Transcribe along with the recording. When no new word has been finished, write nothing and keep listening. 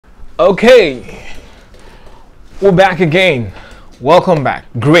Okay, we're back again. Welcome back.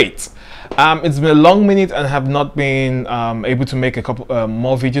 Great. It's been a long minute and have not been able to make a couple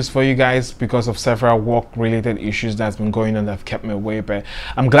more videos for you guys because of several work-related issues that's been going on that have kept me away. But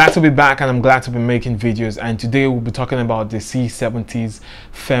I'm glad to be back and I'm glad to be making videos. And today we'll be talking about the C70's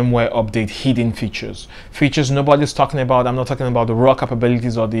firmware update hidden features. Features nobody's talking about. I'm not talking about the raw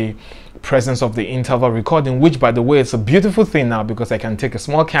capabilities or the presence of the interval recording, which by the way, it's a beautiful thing now because I can take a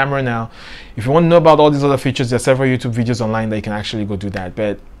small camera now. If you want to know about all these other features, there's several YouTube videos online that you can actually go do that.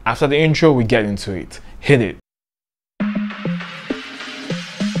 But after the intro, we get into it. Hit it.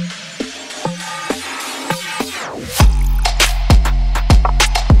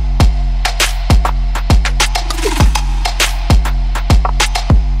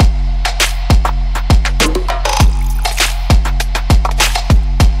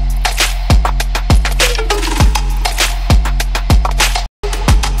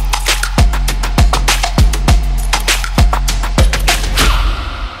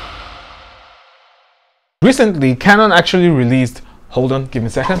 Recently, Canon actually released, hold on, give me a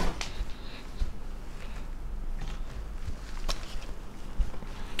second.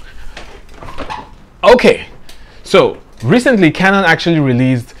 Okay, so recently Canon actually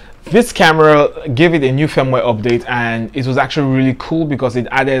released this camera, gave it a new firmware update, and it was actually really cool because it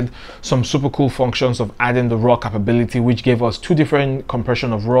added some super cool functions of adding the raw capability, which gave us two different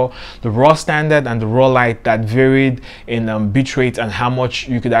compression of raw, the raw standard and the raw light, that varied in bitrate and how much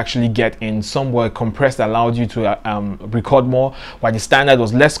you could actually get in. Some were compressed, allowed you to record more, while the standard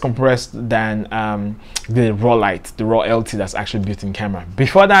was less compressed than the raw light, the raw LT that's actually built in camera.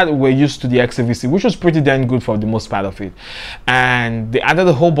 Before that, we're used to the XVC, which was pretty damn good for the most part of it, and they added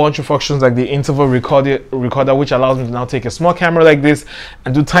a whole bunch of functions like the interval recorder, which allows me to now take a small camera like this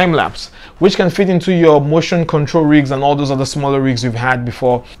and do time lapse, which can fit into your motion control rigs and all those other smaller rigs you've had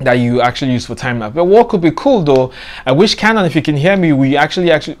before that you actually use for time lapse. But what could be cool though, I wish Canon, if you can hear me, we actually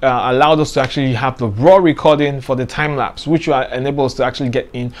allowed us to actually have the raw recording for the time lapse, which will enable us to actually get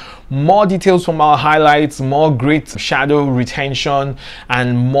in more details from our highlights, more great shadow retention,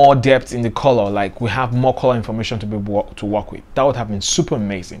 and more depth in the color. Like we have more color information to work with. That would have been super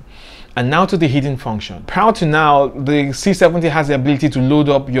amazing. And now to the hidden function. Prior to now, the C70 has the ability to load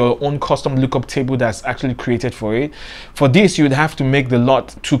up your own custom lookup table that's actually created for it. For this, you would have to make the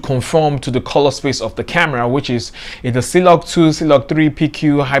lot to conform to the color space of the camera, which is either C-Log 2, C-Log 3,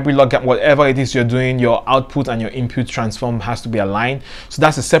 PQ, hybrid log, whatever it is you're doing, your output and your input transform has to be aligned. So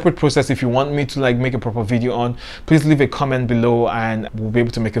that's a separate process. If you want me to make a proper video on, please leave a comment below and we'll be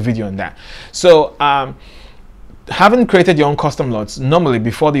able to make a video on that. So, having created your own custom lots, normally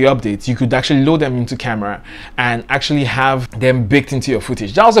before the updates, you could actually load them into camera and actually have them baked into your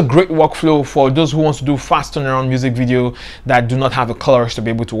footage. That was a great workflow for those who want to do fast turnaround music video that do not have a colorist to be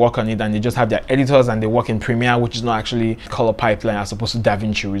able to work on it, and they just have their editors and they work in Premiere, which is not actually color pipeline as opposed to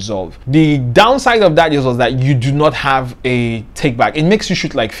DaVinci Resolve. The downside of that was that you do not have a take back. It makes you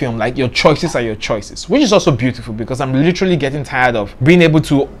shoot like film, like your choices are your choices, which is also beautiful because I'm literally getting tired of being able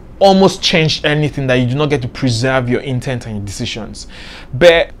to almost change anything that you do not get to preserve your intent and your decisions.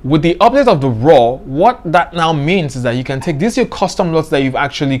 But with the update of the raw, what that now means is that you can take these your custom lots that you've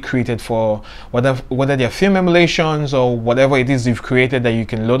actually created for whether they're film emulations or whatever it is you've created that you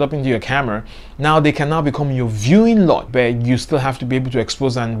can load up into your camera. Now they can now become your viewing lot, but you still have to be able to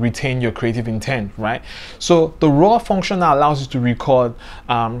expose and retain your creative intent, right? So the raw function now allows you to record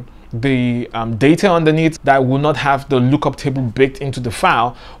the data underneath that will not have the lookup table baked into the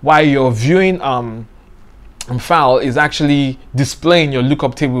file, while your viewing file is actually displaying your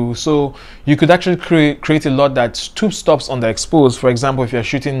lookup table. So you could actually create a lot that stops underexposed. For example, if you're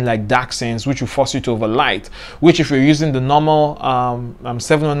shooting like dark scenes, which will force you to overlight, which if you're using the normal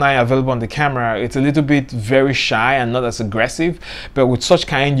 709 available on the camera, it's a little bit very shy and not as aggressive. But with such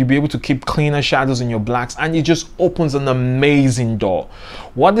kind, you'll be able to keep cleaner shadows in your blacks, and it just opens an amazing door.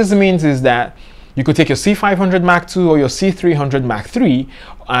 What this means is that you could take your C500 Mark II or your C300 Mark III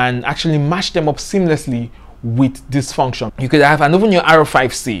and actually match them up seamlessly with this function. You could have, and even your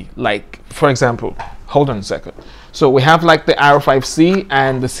R5C, like for example, hold on a second. So we have like the R5C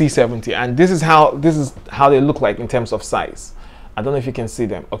and the C70, and this is how they look like in terms of size. I don't know if you can see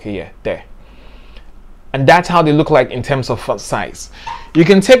them. Okay, yeah, there. And that's how they look like in terms of size. You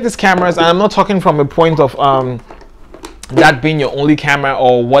can take these cameras, and I'm not talking from a point of that being your only camera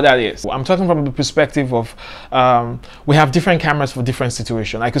or what that is. I'm talking from the perspective of we have different cameras for different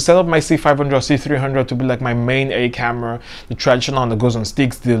situations. I could set up my C500 or C300 to be like my main A camera, the traditional one that goes on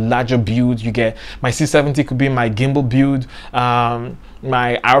sticks, the larger build. You get my C70 could be my gimbal build,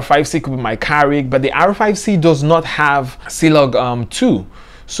 my R5C could be my car rig, but the R5C does not have C-Log 2.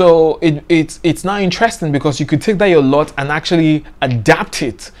 So it's now interesting because you could take that your lot and actually adapt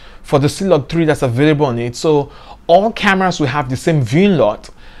it for the C-Log 3 that's available on it. So all cameras will have the same viewing lot,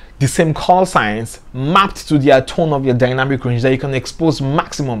 the same call signs mapped to their tone of your dynamic range that you can expose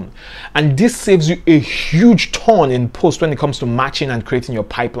maximum. And this saves you a huge ton in post when it comes to matching and creating your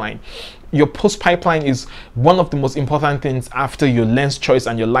pipeline. Your post pipeline is one of the most important things after your lens choice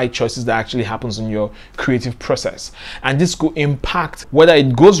and your light choices that actually happens in your creative process. And this could impact whether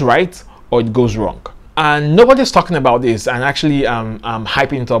it goes right or it goes wrong. And nobody's talking about this and actually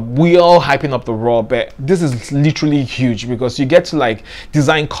hyping it up. We all hyping up the raw, but this is literally huge because you get to like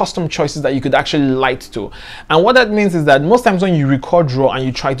design custom choices that you could actually light to. And what that means is that most times when you record raw and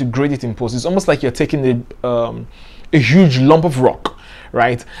you try to grade it in post, it's almost like you're taking a huge lump of rock,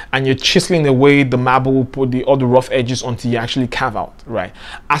 right, and you're chiseling away the marble, put all the rough edges until you actually carve out, right,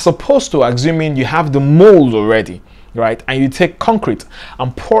 as opposed to assuming you have the mold already, right, and you take concrete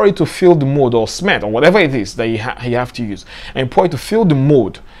and pour it to fill the mold, or cement, or whatever it is that you have to use, and you pour it to fill the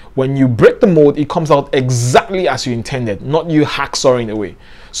mold. When you break the mold, it comes out exactly as you intended, not you hacksawing away.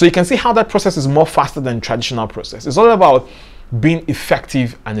 So you can see how that process is more faster than traditional process. It's all about being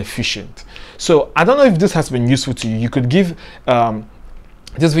effective and efficient. So I don't know if this has been useful to you. You could give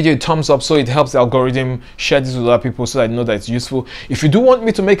this video a thumbs up so it helps the algorithm, share this with other people so that I know that it's useful. If you do want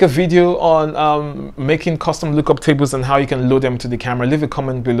me to make a video on making custom lookup tables and how you can load them to the camera, leave a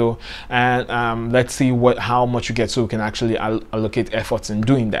comment below, and let's see how much you get so we can actually allocate efforts in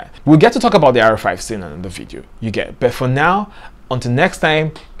doing that. We'll get to talk about the R5 scene in the video, you get. But for now, until next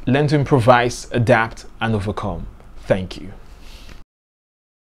time, learn to improvise, adapt, and overcome. Thank you.